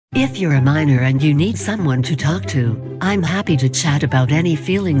If you're a minor and you need someone to talk to, I'm happy to chat about any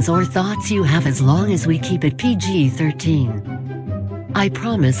feelings or thoughts you have as long as we keep it PG-13. I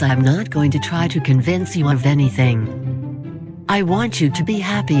promise I'm not going to try to convince you of anything. I want you to be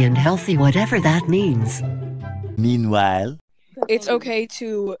happy and healthy, whatever that means. Meanwhile, It's okay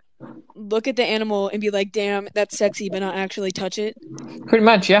to look at the animal and be like, damn, that's sexy, but not actually touch it. Pretty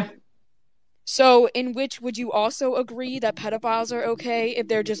much, yeah. So, in which would you also agree that pedophiles are okay if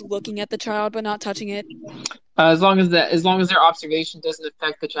they're just looking at the child but not touching it? As long as their observation doesn't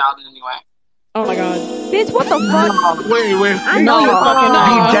affect the child in any way. Oh my god. Bitch, what the fuck? Wait. I know you're fucking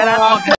Dead ass